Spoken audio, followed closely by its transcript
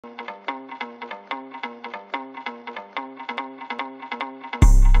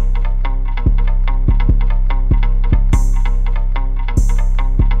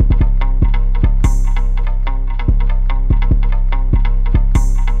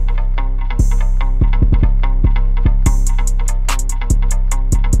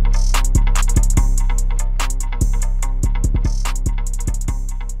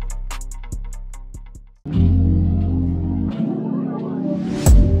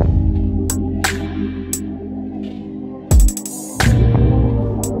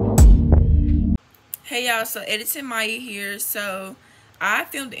Hey y'all, so editing Mya here. So I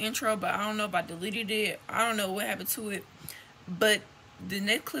filmed the intro, but I don't know if I deleted it. I don't know what happened to it. But the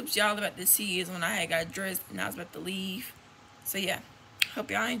next clips y'all about to see is when I had got dressed and I was about to leave. So yeah, hope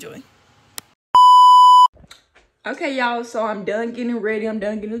y'all enjoy. Okay y'all, so I'm done getting ready. I'm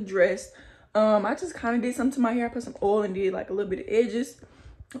done getting dressed. I just kind of did something to my hair. I put some oil and did like a little bit of edges.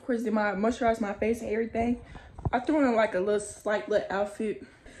 Of course, did my moisturize my face and everything. I threw in like a little slight little outfit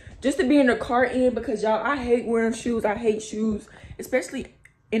just to be in the car in, because y'all, I hate wearing shoes. I hate shoes, especially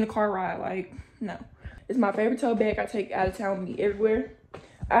in the car ride. Like, no. It's my favorite tote bag. I take out of town with me everywhere.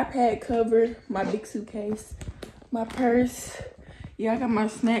 iPad cover, my big suitcase, my purse. Yeah, I got my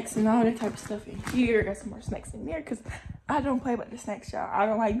snacks and all that type of stuff in here. Got some more snacks in there because I don't play about the snacks, y'all. I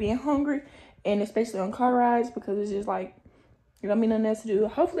don't like being hungry, and especially on car rides, because it's just like, you know, nothing else to do.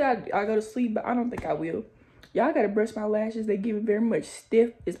 Hopefully I go to sleep, but I don't think I will. Y'all gotta brush my lashes. They get very much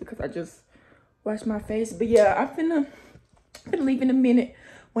stiff. It's because I just washed my face. But yeah, I'm finna leave in a minute,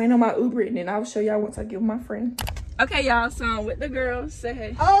 waiting on my Uber, and then I'll show y'all once I get with my friend. Okay, y'all, so I'm with the girls. Say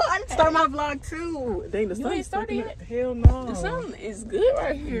hey. Oh, I didn't start my vlog too. Dang, the sun ain't started yet? Hell no. The sun is good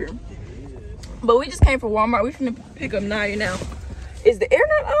right here. But we just came from Walmart. We finna pick up Naya now. Is the air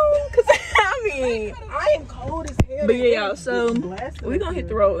not on? Cause I mean, I am cold as hell. but yeah, y'all, so we gonna hit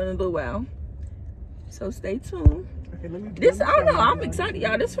the road in a little while. So stay tuned. Okay, I don't know. I'm excited,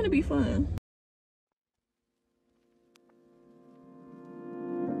 y'all. This is gonna be fun.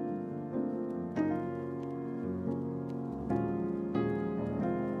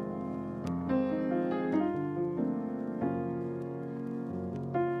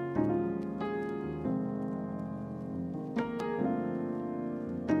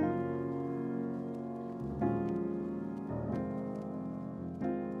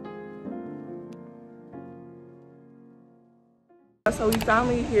 So we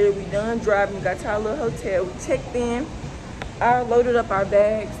finally here. We done driving. We got to our little hotel. We checked in. I loaded up our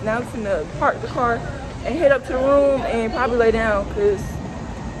bags. Now we're gonna park the car and head up to the room and probably lay down, because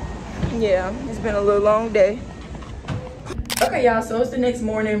yeah, it's been a little long day. Okay y'all, so it's the next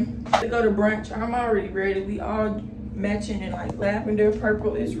morning to go to brunch. I'm already ready. We all matching in like lavender,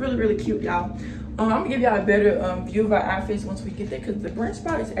 purple. It's really, really cute, y'all. I'm gonna give y'all a better view of our outfits once we get there, because the brunch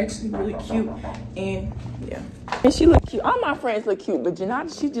spot is actually really cute. And yeah, and she look cute. All my friends look cute, but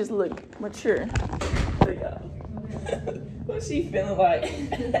Janata, she just look mature. So yeah, what's she feeling like?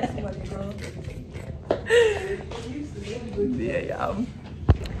 Yeah, y'all.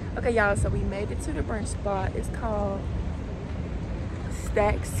 Okay y'all, so we made it to the brunch spot. It's called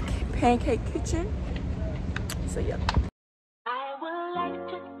Stacks Pancake Kitchen. So yeah. I would like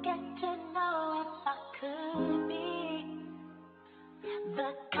to get to know if I could be the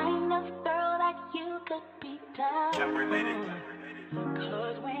kind of girl that you could be down.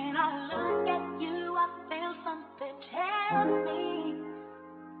 Cause when I look at you, I feel something tell me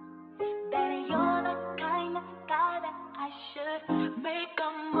that you're the kind of guy that I should make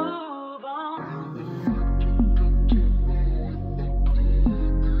a move on.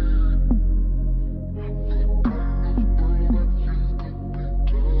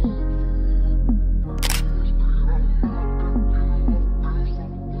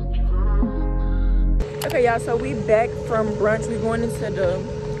 Okay y'all, so we back from brunch. We're going into the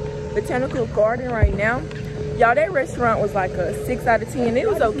botanical garden right now. Y'all, that restaurant was like a 6 out of 10. It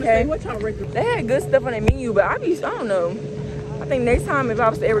was okay. They had good stuff on the menu, but I don't know. I think next time if I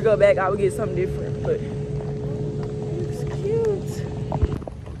was to ever go back, I would get something different. But it's cute.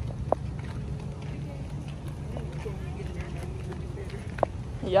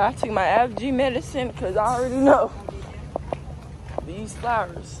 Yeah, I took my allergy medicine because I already know these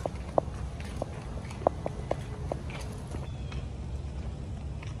flowers.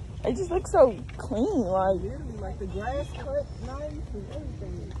 It just looks so clean, like the grass cut nice and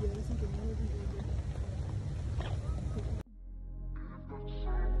everything. Yeah, this is the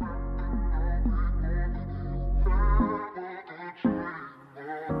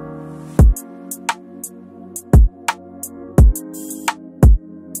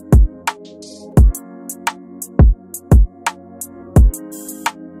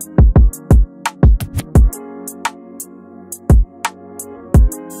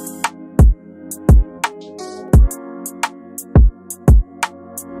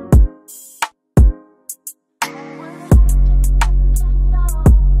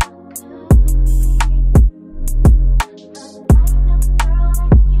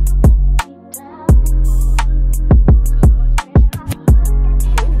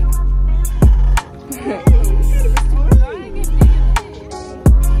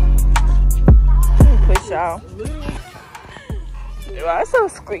y'all. Wow, it's so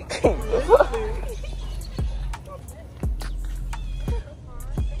squeaky.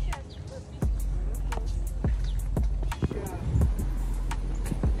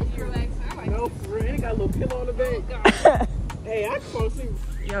 No, for real. It got a little pillow on the bed. Hey, I can't see.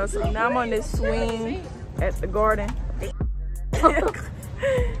 Yo, so now I'm on this swing at the garden.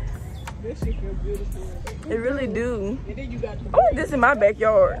 This shit feels beautiful. It really do. And then you got the I want this in my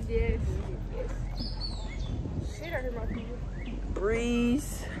backyard. yes. Shit, I heard my people.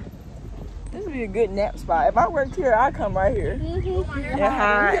 Breeze. This would be a good nap spot. If I worked here, I'd come right here. And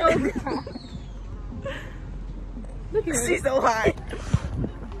hide. Look at She's so hot.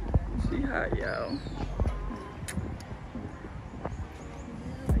 She hot, y'all.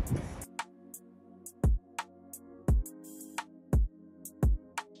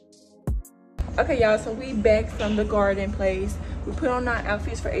 Okay, y'all, so we back from the garden place. We put on our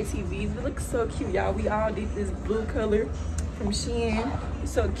outfits for ATVs. We look so cute, y'all. We all did this blue color from Shein.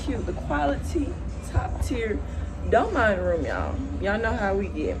 It's so cute. The quality, top tier. Don't mind the room, y'all. Y'all know how we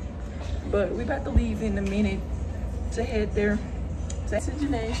get. But we about to leave in a minute to head there. So that's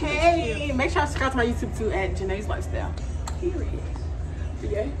Janae. Hey, make sure I subscribe to my YouTube too at Janae's Lifestyle. Period.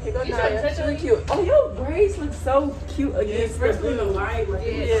 Yeah, here go Naya. She look cute. Oh, your braids look so cute against the Especially the light. Like,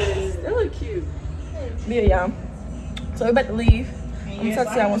 yes, they look cute. Yeah, y'all. So we're about to leave. Let me talk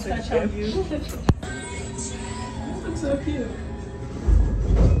to y'all once we get there. This looks so cute.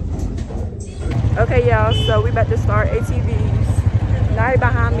 Okay, y'all. So we about to start ATVs. Naya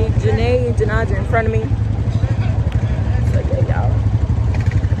behind me, Janae and Janaja in front of me. So yeah, y'all.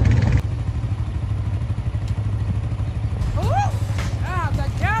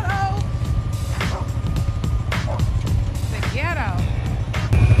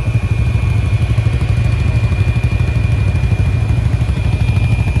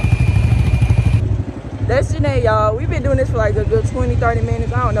 That's Janae, y'all. We've been doing this for like a good 20-30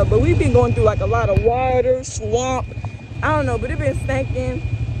 minutes. I don't know, but we've been going through like a lot of water, swamp. I don't know, but it's been stinking.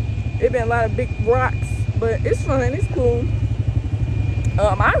 It's been a lot of big rocks, but it's fun. It's cool.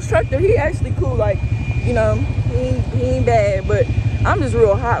 Our instructor, he actually cool. Like, you know, he ain't bad, but I'm just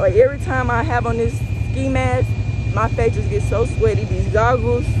real hot. Like every time I have on this ski mask, my face just gets so sweaty. These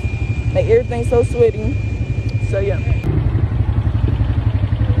goggles, like everything's so sweaty. So yeah.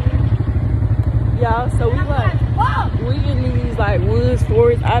 Y'all, so we in these like woods,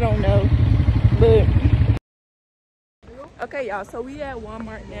 forests, I don't know, but okay, y'all, so we at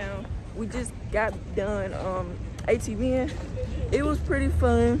Walmart now. We just got done ATVing. It was pretty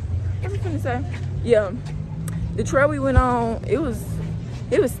fun. What was I gonna say? Yeah, the trail we went on, it was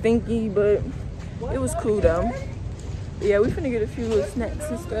stinky, but it was cool though. Yeah, we finna get a few little snacks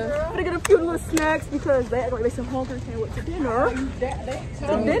and stuff. Finna get a few little snacks because they act like they so hungry, can't wait to dinner. To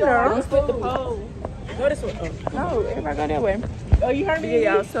dinner. Don't split the pole. Go this way. Oh. No, everybody go that way. Oh, you heard me?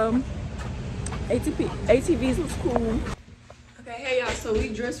 Yeah, y'all. So ATVs was cool. Okay, hey y'all. So we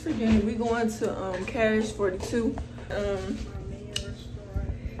dressed for dinner. We going to Cash 42.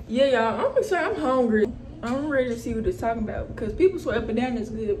 Yeah, y'all. I'm sorry. I'm hungry. I'm ready to see what it's talking about because people swear up and down is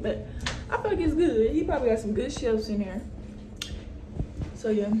good, but I feel like it's good. He probably got some good shelves in there. So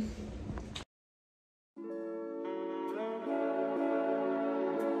yeah.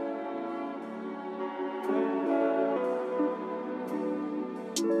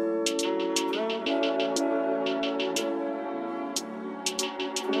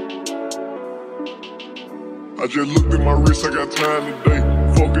 I just looked at my wrist, I got time today.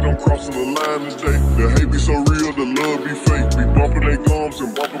 Fuck it, I'm crossing the line this day. The hate be so real, the love be fake. Be bumping they gums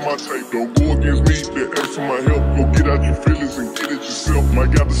and bumping my tape. Don't go against me, they ask for my help. Go get out your feelings and get it yourself.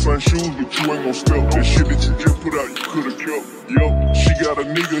 Might got the same shoes, but you ain't gon' step. That shit that you just put out, you could've kept. Yo, she got a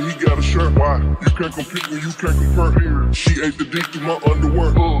nigga, he got a shirt. Why? You can't compete when you can't compare. She ate the dick through my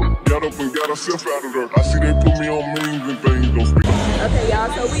underwear. Got up and got herself out of there. I see they put me on memes and things. Don't speak. Okay, y'all,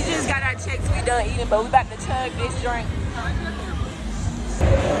 so we just got our checks, we done eating, but we about to chug this drink.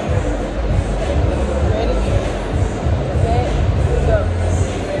 Ready? Set, go.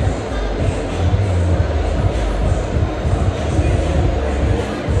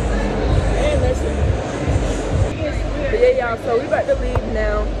 And listen. But yeah, y'all, so we about to leave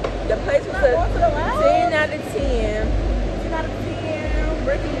now. The place was a 10 out of 10. 10 out of 10.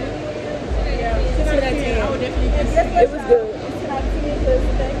 Yeah, 10 out of 10. I would definitely consider it. It was good.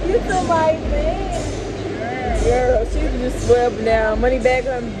 Thank you so much, man. Girl, she just swept now. Money back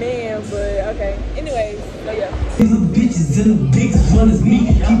on man, but okay. Anyways, so yeah. These little bitches and the biggest one is me.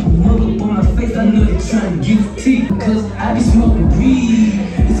 Keep a mug up on my face, I know they trying to get teeth. Cause I be smoking weed.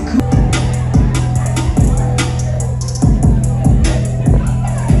 It's cool.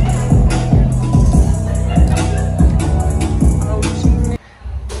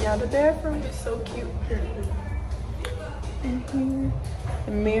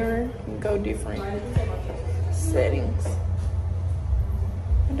 the mirror and go different settings.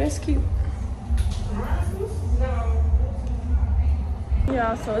 That's cute.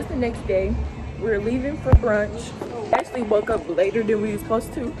 Yeah, so it's the next day. We're leaving for brunch. Actually woke up later than we were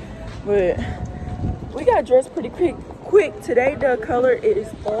supposed to, but we got dressed pretty quick. Today the color is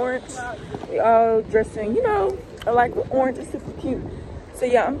orange. We all dressing, you know, like orange is super cute. So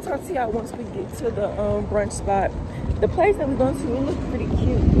yeah, I'm talking to y'all once we get to the brunch spot. The place that we're going to will look pretty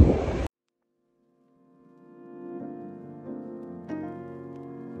cute.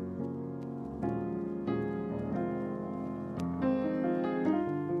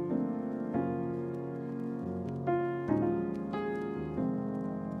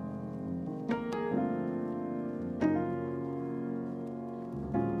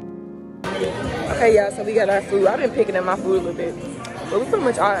 Okay, y'all, so we got our food. I've been picking up my food a little bit, but we pretty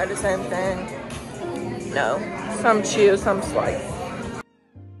much all had the same thing. No, some chill, some slight.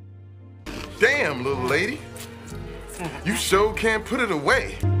 Damn, little lady. You sure can't put it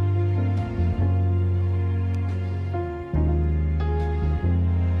away.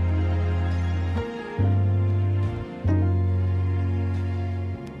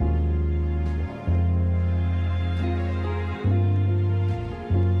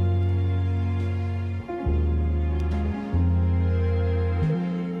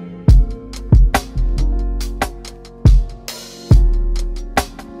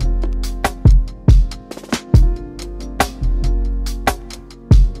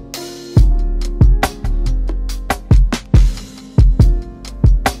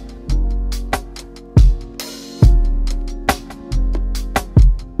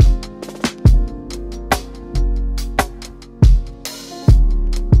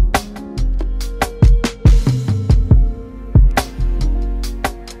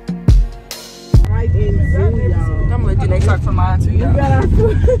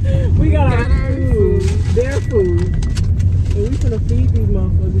 We got our food, their food, and we finna feed these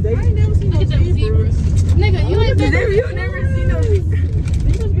motherfuckers. I ain't never seen no zebras. Nigga, you ain't never seen no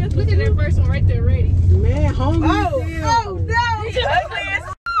zebras. Look at that first one right there ready. Man, hungry. Oh no!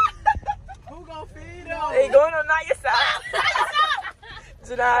 Who gonna feed them? They going on your side.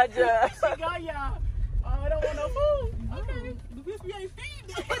 Janaja. She got y'all. Oh, I don't want no food. Okay. The bitch ain't feeding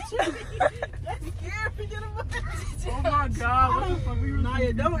that. That's scary. Oh my God, what the fuck we were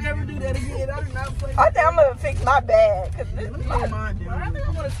Naya, don't ever do that again. I do not play. I think I'm gonna fix my bag. Cause this Let me get mine down. I think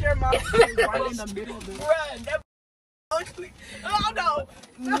I want to share my food right in the middle of this. Bruh, that ugly. Oh no.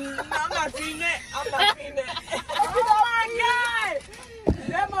 No, I'm not feeding that. I'm not feeding that. Oh my God.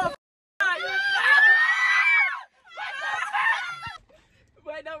 That motherfucker.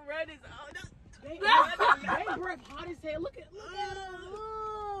 Wait, don't run this. They work hard as hell. Look at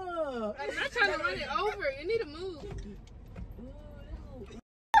I'm not trying to run it over. You need to move.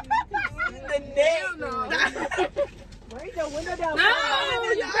 The nail. No. Break the window down. No,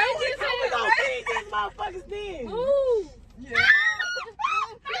 you crazy as hell. We gonna feed these motherfuckers then. Move. Yeah.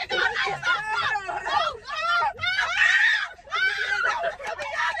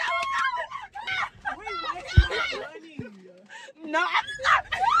 We wasting money. No.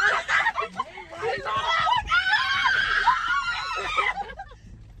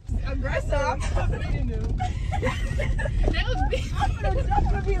 Aggressive. That was big.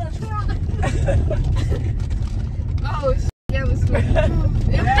 Oh, shit. That was sweet. That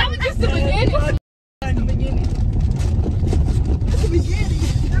was just the beginning. That's the beginning. That's the beginning.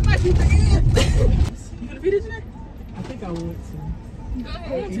 That might be the end. You gonna feed it today? I think I would too. Go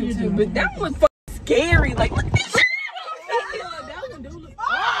ahead. Too, but that was fucking scary. Like, look at this shit. That one do look.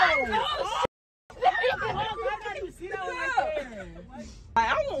 Oh! I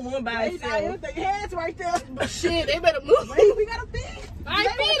don't want one by itself. The heads right there. Shit, they better move. Wait, we gotta feed. I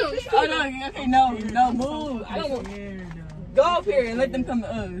feed them. Oh, no, okay, no, move. I don't want. Go up here and let them come to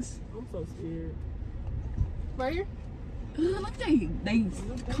us. I'm so scared. Right here? Look, they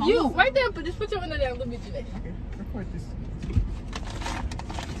You, right there, but just put your window down a little bit today. Okay, record this.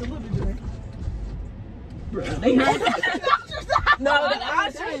 It's a little bit today. They no, the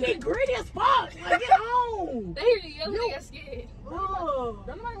They get gritty as fuck. Like, get home. They hear you yelling, they get scared. Oh,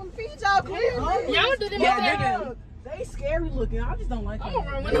 don't nobody want to feed y'all, clearly. Y'all do them Yeah, They scary looking. I just don't like I'm how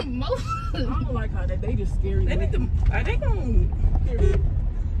gonna run with them most. I don't like how they just scary. They need to. Are they gonna?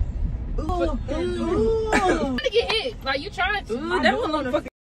 I'm gonna get hit. Like, you trying to. Ooh, that one look fucking.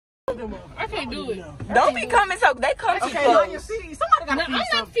 I can't do it. Don't be coming so they come too Okay, now you close. see, somebody No, got to I'm feed not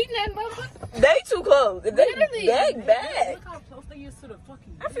something. feeding that motherfucker. They too close. If they Literally. back back. Look how close they is to the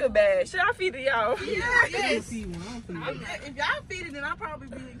fucking. I feel bad. Should I feed it y'all? Yes. If y'all feed it, then I'll probably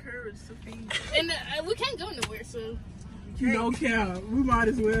be encouraged to feed. And we can't go nowhere, so. You don't care. We might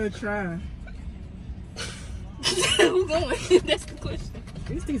as well try. Who going? That's the question.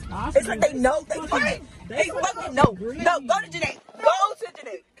 These ostriches. It's like they know. They fucking know. No, go to Janae. Go to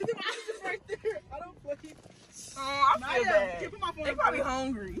Janae. Cause the ostriches right there. I don't fucking. Oh, I feel bad. They probably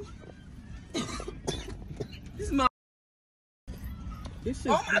hungry. This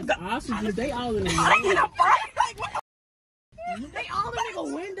shit, Oh my God. ostriches, they all in the They window. in a fight? Like, what They all in the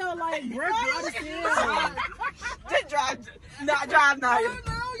window, like, bro. Just drive. Not drive now.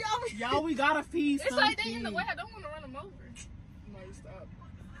 Y'all, we gotta feed It's something. like they in the way. I don't want to run them over. Might stop.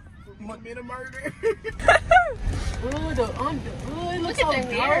 Men of murder. Look Look at so their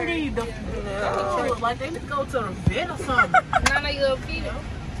hair. dirty. Like they need to go to the vet or something. Now you gonna feed them.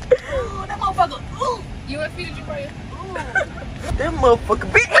 Ooh, that motherfucker. Ooh. You want to feed it, Jabria? That motherfucker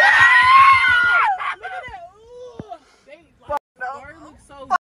big. Look at that. Ooh. They, like, bird looks so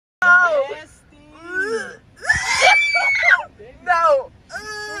nasty. No.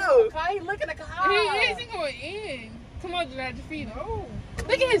 Kai, look at the He car. is. He going in. Come on, Jabria, just feed him.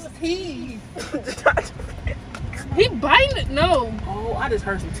 Look at his teeth. He biting it. No. Oh, I just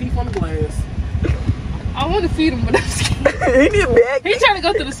heard some teeth on the glass. I want to feed him, but I'm scared. He need a bag. He trying to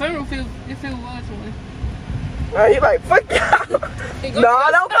go to the sunroof if it was one. He like, fuck y'all. He No, go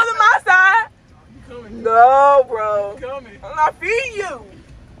to don't come to my side. Coming. No, bro. Coming. I'm not feeding you.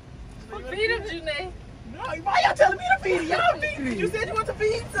 Feed him, Janae. No, why y'all telling me to feed it? Y'all feed it. You said you want to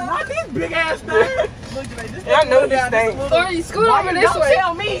feed some. Not these big ass things. Look at this. I know these things. Or you scoot Why over you this don't way.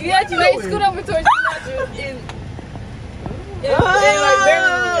 tell me? Yeah, What you Janae, doing? scoot over towards you.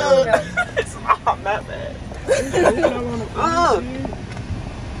 I'm not bad.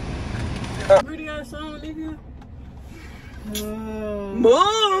 Pretty ass song, nigga.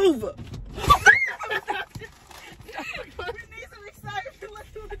 Move.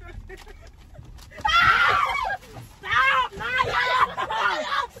 Stop, Naya!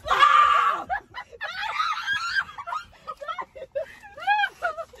 Stop!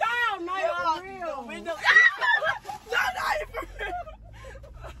 Stop, Naya, for real.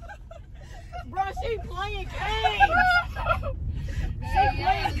 Bro, she playing games. She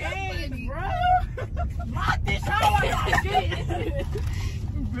playing games, bro. Lock this hoe out of shit.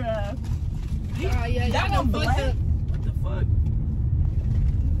 Bruh. Oh, yeah, y'all That done one fucked black? up. What the fuck?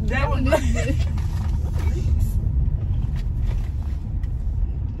 That one is good.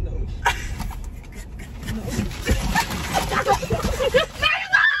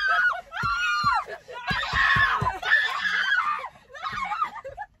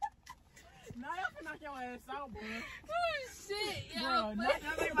 Naya, I'm knock your ass out, bro. Oh, shit. Bro, Y'all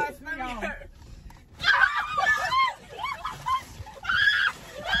that ain't my stomach.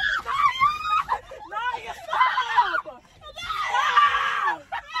 Naya, stop!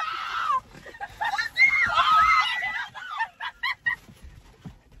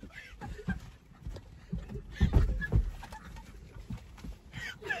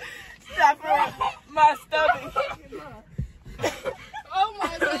 Stop for my stomach. Oh,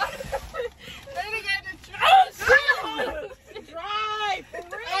 my God. They done got the Drive,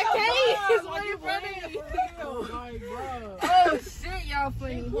 for real. I can't. It's Like, way you in front of playing me. for real. Like, bro. Oh, shit, y'all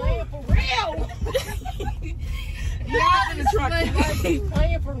funny. Playing for real. Y'all in the truck.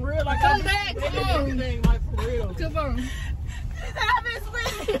 Playing for real. Like, Come I'm back, doing come on. everything, like, for real. Come on.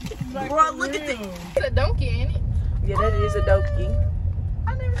 Like, Bro, for look at real. this. It's a donkey, ain't it? Yeah, that is a donkey.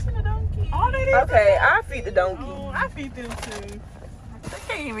 I never seen a donkey. All that is. Okay, I feed the donkey. Oh, I feed them too. I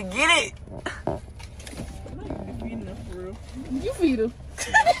can't even get it. I'm not even feeding them for real. You feed him.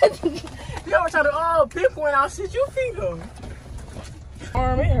 You ever try to pinpoint out shit? You feed them.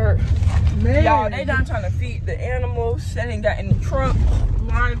 Arm, it hurt. Man. Y'all, they done trying to feed the animals. That ain't got in the trunk.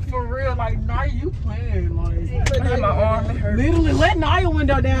 Like, for real. Like, Naya, you playing. Like, Look at my arm, it hurt. literally let Naya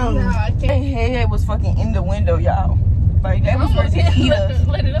window down. Nah, I Their can't. head was fucking in the window, y'all. Like, they was Almost ready to eat us.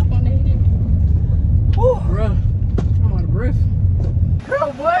 let it up on there. Whew. Bruh, I'm out of breath.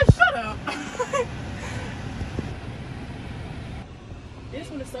 Girl, what? Shut up. This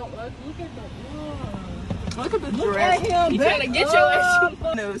one is so ugly. Look at the Look at the Look dress. at him. You trying to get your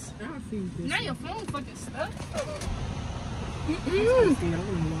ass. News. I feed this. Now your phone fucking stuck.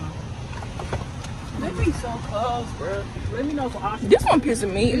 They be so close, bro. Let me know for options. This one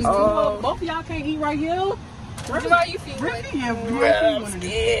pissing me off. Both of y'all can't eat right here. Why you feed Really? like? Yeah, Bruh, I'm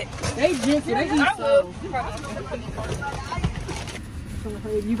scared. They gentle. They eat I so. will.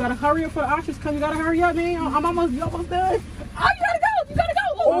 You gotta hurry up for the options. Come, you gotta hurry up, man. I'm almost done. Oh, you gotta go. You gotta go.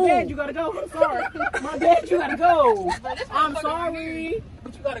 Oh, my bad, you gotta go. I'm sorry. My bad, you gotta go. I'm sorry,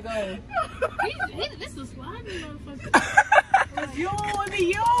 but you gotta go. This is slimy motherfucker. It's you. It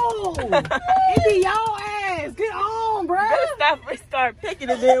be you. It be your ass. Get on, bro. Start picking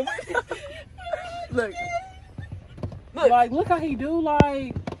it then. Look. Like, look how he do.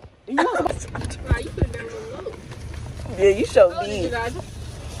 Like, you know, yeah, you show me. Move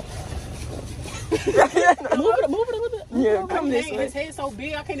it a little bit. Yeah, come this way. His head's so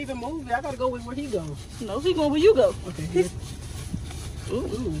big, I can't even move it. I gotta go with where he goes. No, he going where you go. Okay. Here.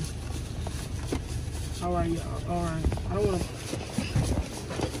 Ooh. All right, y'all. All right. I don't want to.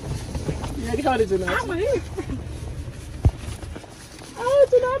 Yeah, get out of here. I'm here. Oh,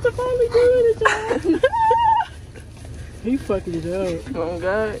 it's not to finally do it, y'all. He fucking it up. Oh,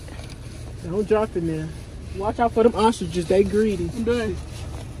 God. Don't drop it now. Watch out for them ostriches. They greedy. I'm done.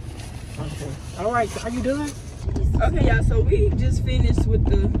 Okay. All right. So are you done? Okay, y'all. So we just finished with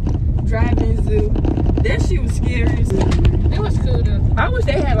the drive-in zoo. That shit was scary. It was cool though. I wish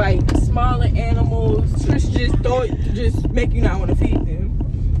they had like smaller animals. Just make you not want to feed them.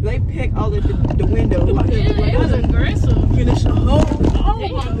 They peck all of the windows. Yeah, it was aggressive. Finish a hole. Oh my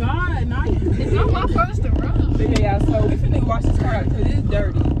God! Nice. It's not my first to run. Okay, y'all. So we finna wash this car out because it's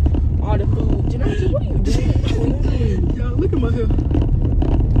dirty. All the food. Janelle, what are you doing? Yo, look at my hair.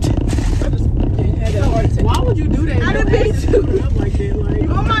 I just had that heart attack. Why would you do that? I didn't mean to. Like that, like.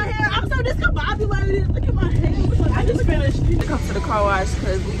 Oh, my hair. I'm so discombobulated. Look at my hair. I just finished. We come to the car wash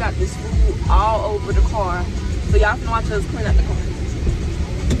because we got this food all over the car. So y'all can watch us clean out the car.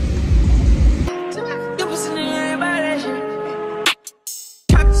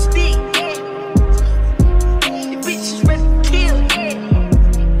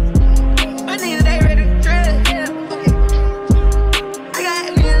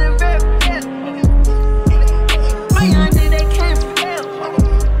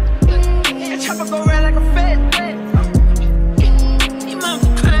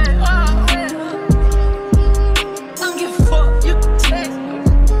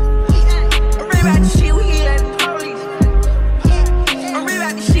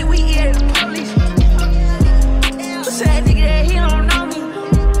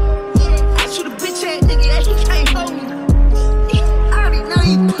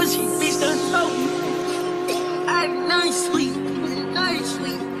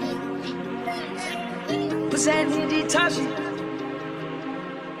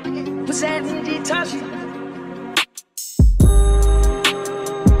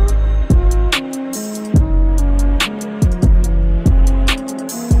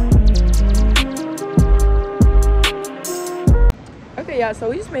 Okay, y'all, so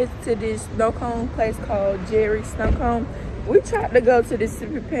we just made it to this snow cone place called Jerry's Snow Cone. We tried to go to the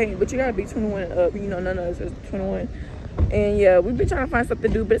Sippy Paint, but you gotta be 21 and up. You know, none of us is 21. And yeah, we've been trying to find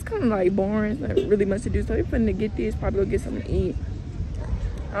something to do, but it's kind of like boring. It's not really much to do. So we're finna get this, probably go get something to eat.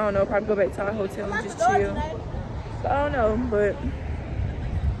 I don't know, probably go back to our hotel and just chill. So I don't know, but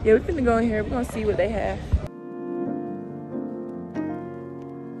yeah, we're finna go in here. We're gonna see what they have.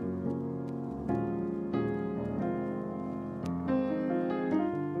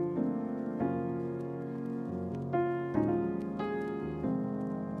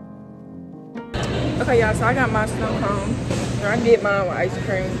 Okay, y'all, so I got my snow cone. I can get mine with ice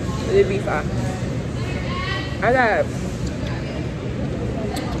cream. It'd be fine. I got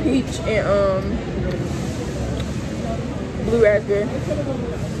peach and blue raspberry.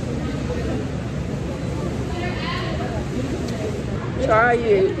 Try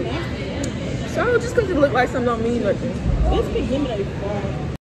it. So just because it look like something don't mean nothing. Let's be eliminated.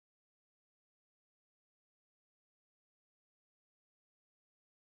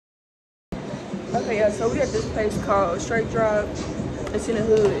 Okay, yeah, so we at this place called Straight Drive. It's in the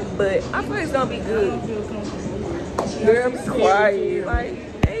hood, but I feel like it's gonna be good. Girl, be quiet.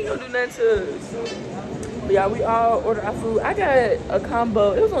 Like, they ain't gonna do nothing to us. But yeah, we all ordered our food. I got a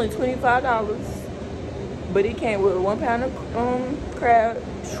combo. It was only $25, but it came with 1 pound of crab,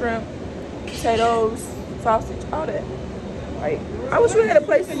 shrimp, potatoes, sausage, all that. Like, I wish we had a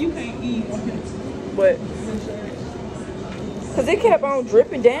place that you can't eat, but cause it kept on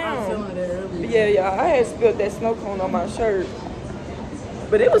dripping down. Yeah, I had spilled that snow cone on my shirt,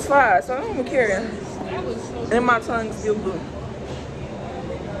 but it was fine, so I don't even care. And my tongue still blue.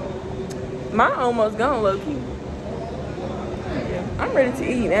 Mine almost gone, low key. Yeah, I'm ready to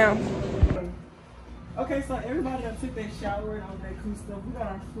eat now. Okay, so everybody done took their shower and all that cool stuff. We got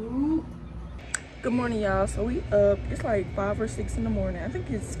our food. Good morning, y'all. So we up. It's like 5 or 6 in the morning. I think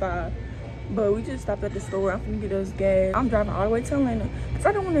it's 5. But we just stopped at the store. I'm gonna get us gas. I'm driving all the way to Atlanta because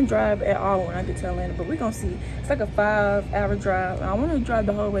I don't want to drive at all when I get to Atlanta. But we're gonna see. It's like a 5-hour drive. I want to drive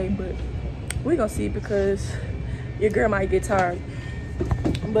the whole way, but we're gonna see because your girl might get tired.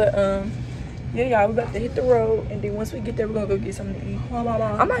 But Yeah, y'all, we about to hit the road, and then once we get there, we're gonna go get something to eat.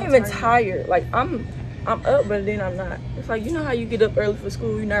 I'm not even tired. Like I'm up, but then I'm not. It's like, you know how you get up early for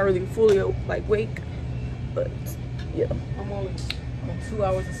school, you're not really fully like awake, but yeah. I'm only 2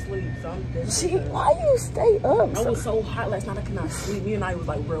 hours of sleep, so I'm dead. Why you stay up? I was so hot last night I could not sleep. Me and I was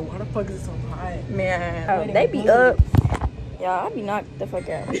like, bro, why the fuck is it so hot? Man, they be up. Y'all, I be knocked the fuck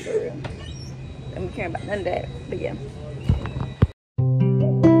out for real. I don't care about none of that, but yeah.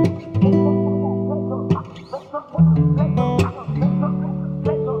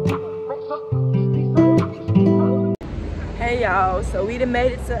 Hey y'all, so we done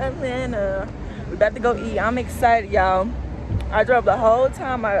made it to Atlanta. We about to go eat. I'm excited, y'all. I drove the whole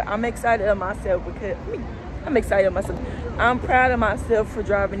time. I'm excited of myself because I'm excited of myself. I'm proud of myself for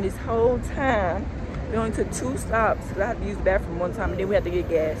driving this whole time. We only took 2 stops because I had to use the bathroom one time and then we had to get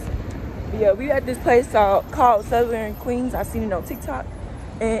gas. But yeah, we at this place called Southern Queens. I seen it on TikTok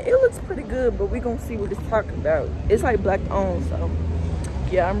and it looks pretty good, but we gonna see what it's talking about. It's like black owned, so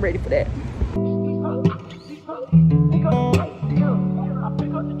yeah, I'm ready for that.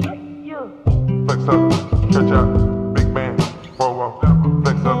 Flex up, stretch out, big man. Whoa, whoa.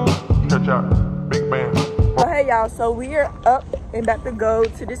 Flex up, stretch out, big man. So hey y'all, so we are up and about to go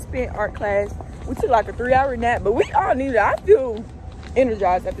to this spin art class. We took like a 3-hour nap, but we all needed it. I feel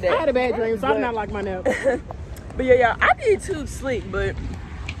energized after that. I had a bad dream, so I did not like my nap. But yeah, I did too sleep, but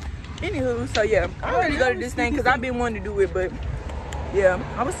anywho, so yeah, I'm ready to go to this thing because I've been wanting to do it, but yeah,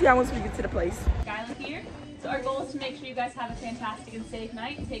 I'm gonna see how once we get to the place. Skylar here. So our goal is to make sure you guys have a fantastic and safe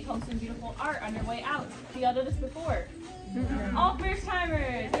night and take home some beautiful art on your way out. Y'all done this before? All first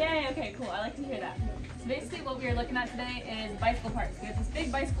timers! Yay! Okay, cool. I like to hear that. So basically what we are looking at today is bicycle parts. We have this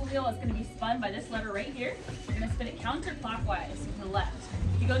big bicycle wheel that's going to be spun by this lever right here. We're going to spin it counterclockwise to the left.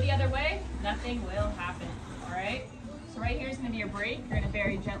 If you go the other way, nothing will happen. Alright? So right here is going to be your brake. You're going to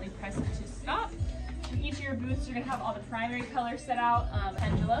very gently press it to stop. In each of your booths, you're going to have all the primary colors set out.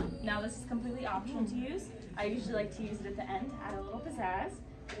 Pendulum. Now this is completely optional to use. I usually like to use it at the end to add a little pizzazz.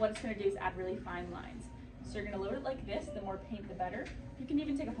 But what it's going to do is add really fine lines. So you're going to load it like this. The more paint, the better. You can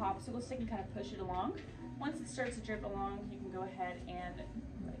even take a popsicle stick and kind of push it along. Once it starts to drip along, you can go ahead and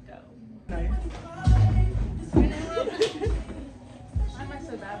let it go. Why am I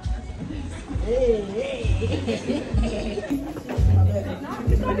so bad at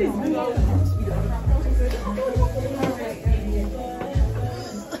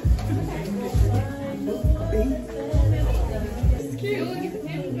It's cute. Look at the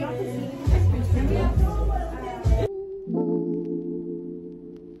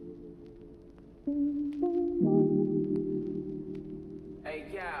Hey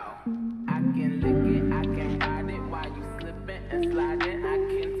yo, I can lick it, I can ride it while you slipping and sliding. I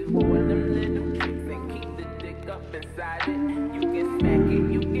can do all them little tricks and keep the dick up inside it. You can smack it,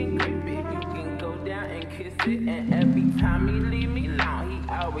 you can grip it, you can go down and kiss it. And every time he leave me alone, he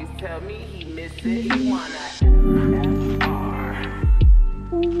always tell me he miss it. He wanna FR.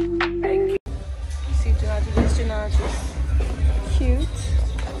 Hey, You see Janatra, this Janatra. Cute.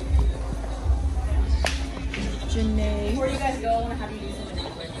 Janae. Before you guys go, I want to have you do something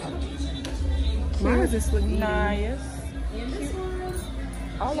real quick. Where is this with Nice.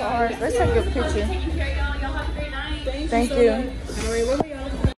 All ours. Let's take a picture. Taking care, y'all. Y'all have a great night. Thank you. Alright, where we go?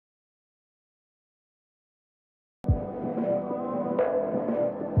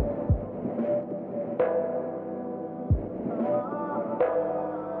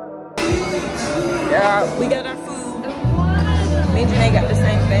 Yeah, we got our food. Me and Janae got the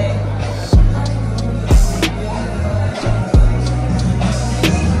same thing.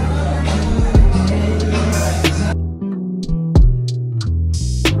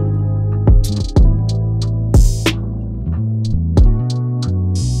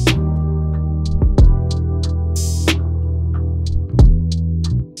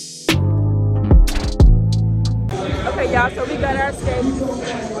 Okay, y'all, so we got our steak.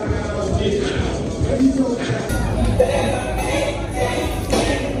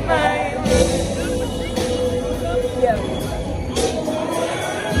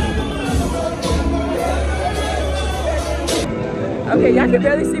 Okay, y'all can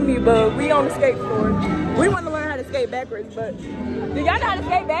barely see me, but we on the skateboard. We want to learn how to skate backwards, but do y'all know how to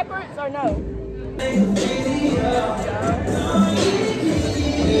skate backwards or no?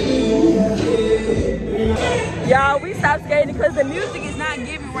 Y'all, we stopped skating because the music is not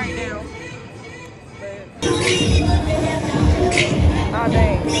giving right now. Oh,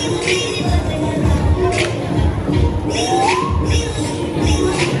 dang.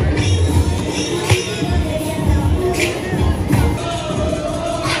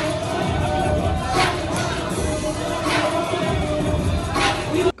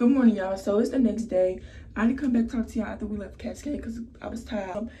 Good morning, y'all. So it's the next day. I didn't come back to talk to y'all after we left Cascade because I was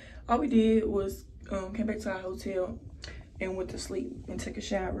tired. All we did was came back to our hotel and went to sleep and took a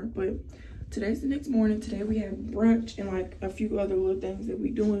shower. But today's the next morning. Today we have brunch and like a few other little things that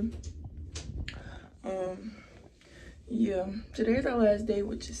we doing. Yeah, today's our last day,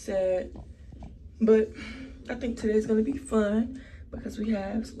 which is sad. But I think today's gonna be fun because we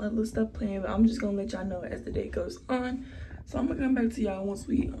have some other stuff planned. But I'm just gonna let y'all know as the day goes on. So I'm gonna come back to y'all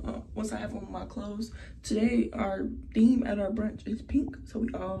once I have on my clothes. Today our theme at our brunch is pink, so we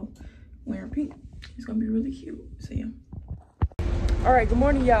all wearing pink. It's gonna be really cute. So yeah. All right, good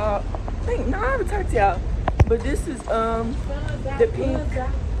morning, y'all. I haven't talked to y'all, but this is the pink.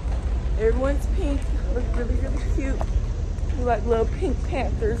 Everyone's pink. Look really, really cute. We like little pink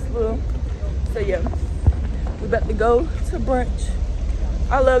panthers, little. So yeah, we about to go to brunch.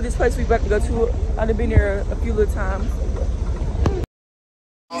 I love this place we about to go to. I've been there a few little times.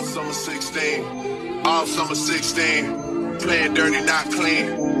 All summer 16, all summer 16, playing dirty, not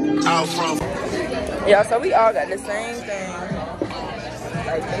clean. Out from. Yeah, so we all got the same thing.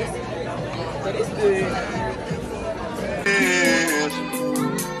 Like this, but it's good.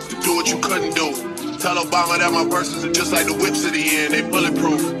 Do what you couldn't do. Tell Obama that my verses are just like the whips at the end, they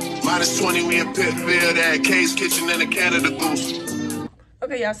bulletproof. -20, we in Pittsfield, at K's Kitchen and a Canada Goose.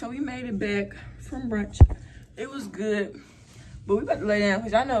 Okay, y'all, so we made it back from brunch. It was good, but we about to lay down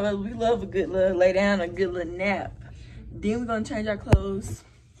because y'all know we love a good little lay down, a good little nap. Then we're gonna change our clothes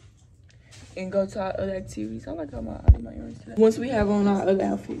and go to our other activities. I like how I did my earrings today. Once we have on our other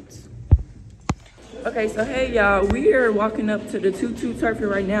outfits. Okay, so hey y'all, we are walking up to the tutu turf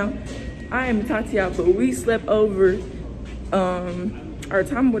right now. I ain't talking to y'all, but we slept over our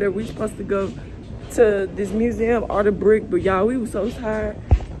time, whatever. We supposed to go to this museum, Art of Brick, but y'all, we were so tired.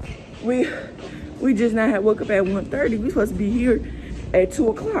 We just now had woke up at 1:30. We supposed to be here at 2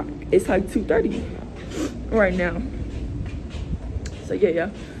 o'clock. It's like 2:30 right now. So yeah,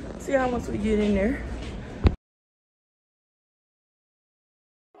 y'all. See y'all once we get in there.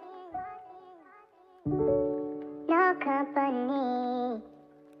 No company.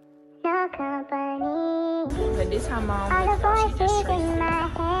 No company. But this time mom, All the voices in my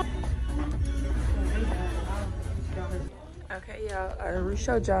head. okay, y'all, I already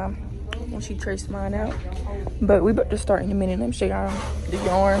showed y'all when she traced mine out. But we about to start in a minute. Let me show y'all the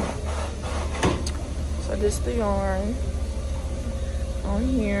yarn. So this is the yarn on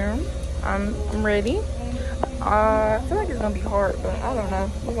here. I'm ready. I feel like it's gonna be hard, but I don't know.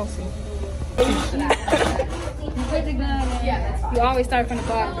 We're gonna see. You always start from the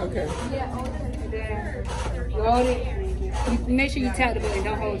bottom. Okay. You hold it. You make sure you tap the button.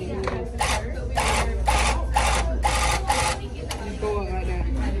 Don't hold it. You go up like that.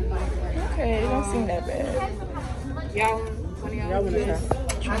 Okay, it don't seem that bad. Y'all want to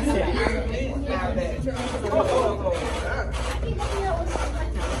try?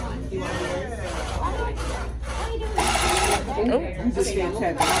 Oh, You just can't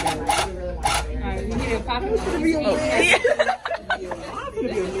tap it. Alright, you need a pocket. oh, yeah.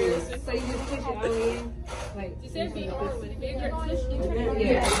 So you just push it all the way in. Like,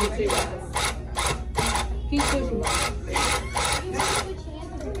 yeah. Keep pushing.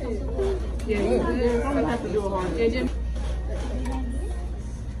 Yeah, you good. I'm gonna have to do a hard Yeah, just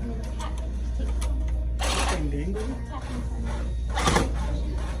thing.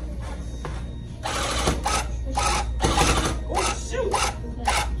 Oh shoot!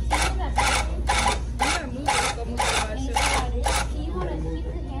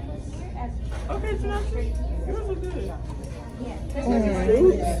 Okay, so that's yours are good.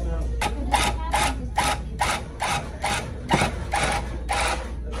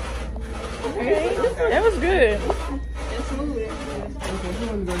 Okay, that was good.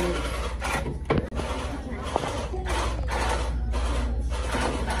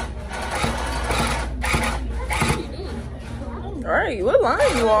 All right, what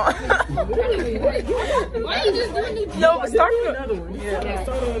line you on? why you just doing this? No, but start with Another one. Yeah,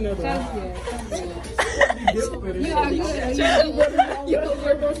 start on another one. You are good. You know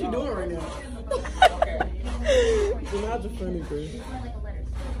what you doing right now. You're not just funny, Chris.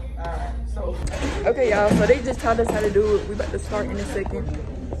 Okay, y'all, so they just taught us how to do it. We about to start in a second.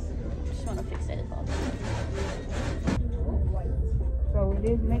 Just want to fix it. So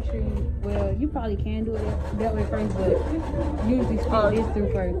this, make sure you, well, you probably can do it that way first, but usually split this through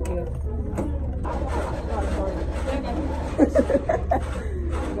first, yeah.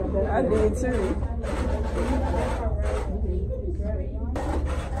 I did too.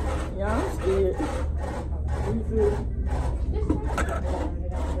 Yeah, I'm scared.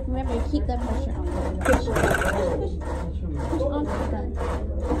 Remember, keep that pressure on. Push on the gun.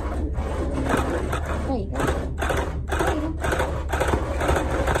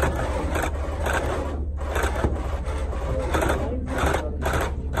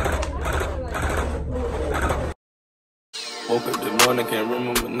 London, can't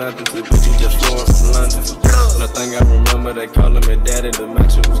remember nothing. Two bitches just flew from London. Nothing I remember, they calling me daddy. The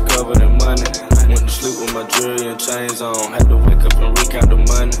mansion was covered in money. Went to sleep with my jewelry and chains on. Had to wake up and recount the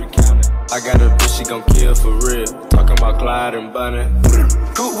money. I got a bitch, she gon' kill for real. Talking about Clyde and Bunny.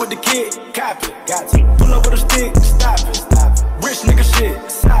 Cool with the kid, copy, got to. Pull up with a stick, stop it, stop it. Rich nigga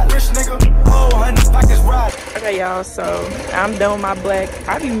shit, solid. Rich nigga, oh, 100 pockets ride. Okay, y'all, so I'm done with my black.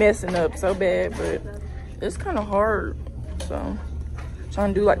 I be messing up so bad, but it's kind of hard. So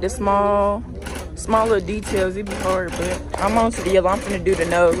trying to do like the small little details, it be hard, but I'm on to the yellow. I'm finna do the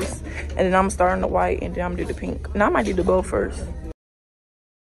nose, and then I'm starting the white, and then I'm gonna do the pink. And I might do the bow first.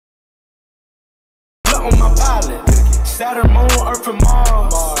 On my pilot, Saturn, Moon, Earth, and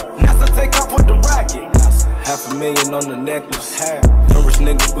Mars. NASA take off with the rocket. $500,000 on the necklace. Them rich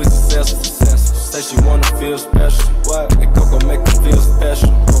niggas be successful. Say she wanna feel special. What? The cocoa make her feel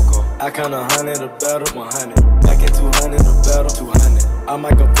special. I count 100 or better. 100. Back in 200 or better. 200. I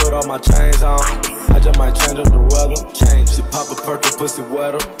might go put all my chains on. I just might change up the weather. She pop a perk and pussy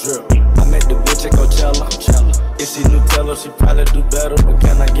wetter. Drip. I met the bitch at Coachella. If she Nutella, she probably do better. But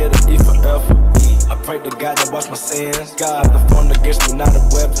can I get an E for effort? I pray to God to wash my sins. God, the formed against me, not a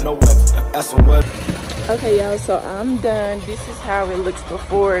weapon, no weapon. That's a weapon. Okay, y'all, so I'm done. This is how it looks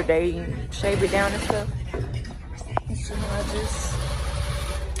before they shave it down and stuff. So I just,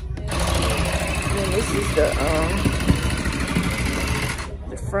 and this is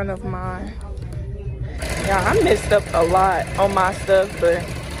the front of my. Yeah, I messed up a lot on my stuff, but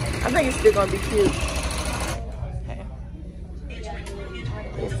I think it's still gonna be cute. Okay,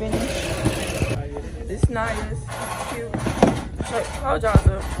 it's finished. It's nice, it's cute. So, hold y'all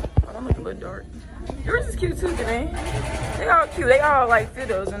up. Oh, that look a little dark. Yours is cute too, today. They all cute. They all like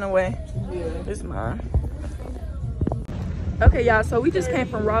fiddles in a way. This is mine. Okay, y'all. So we just came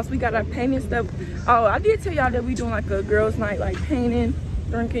from Ross. We got our painting stuff. Oh, I did tell y'all that we doing like a girls' night, like painting,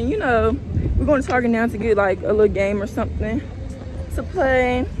 drinking. You know, we're going to Target now to get like a little game or something to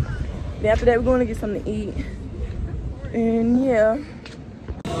play. Then after that, we're going to get something to eat. And yeah.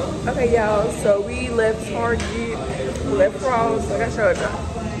 Okay, y'all. So we left Target. We left Ross. Like I showed y'all.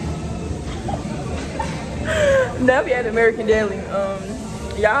 Now we at American Deli.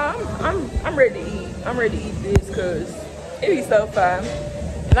 Y'all, I'm ready to eat. I'm ready to eat this because it be so fun.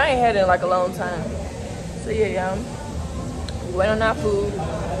 And I ain't had it in like a long time. So yeah, y'all. We wait on our food.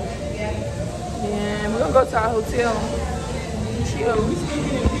 And we're gonna go to our hotel. Chill.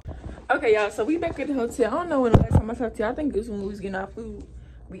 Okay, y'all, so we back at the hotel. I don't know when the last time I talked to y'all. I think it was when we was getting our food.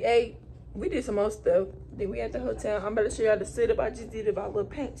 We ate. We did some more stuff. Then we at the hotel. I'm about to show y'all the setup I just did about little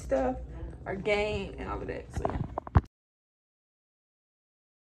paint stuff, our game, and all of that. So yeah.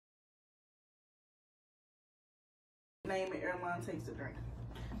 Name an airline takes a drink.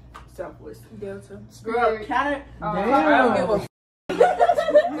 Southwest. Delta. Scrub. Count it. I don't give a f.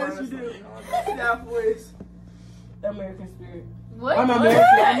 Yes, you do. Southwest. American Spirit. What? I'm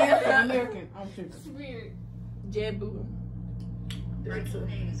American. I'm tripping. Spirit. JetBlue. Delta.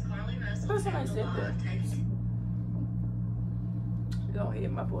 First time I said that. Go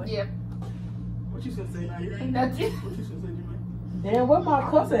ahead, my boy. Yep. What you gonna say now? That's it. What you gonna say, Jermaine? Damn, what my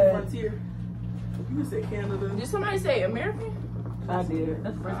cup at? Frontier. You can say Canada. Did somebody say American? I did.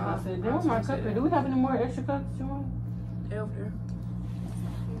 That's the first thing I said. Damn, what my cup at? Do we have any more extra cups you want? Over there.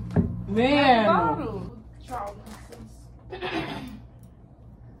 Man.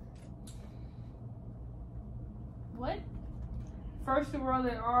 What? First to roll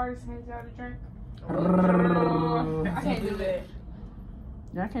at ours, hands out a drink. I can't do that.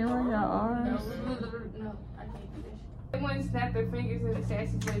 Y'all can't roll your No, R's? no, I can't do that. Everyone snap their fingers in the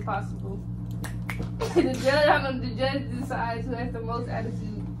sassiest way possible. The judge decides who has the most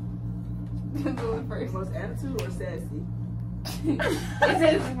attitude. Going first. Most attitude or sassy? It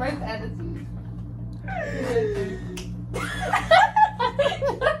says the first attitude.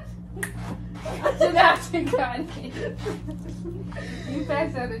 I should have to got it. You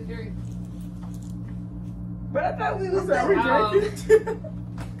passed out a drink. But I thought we was already drinking.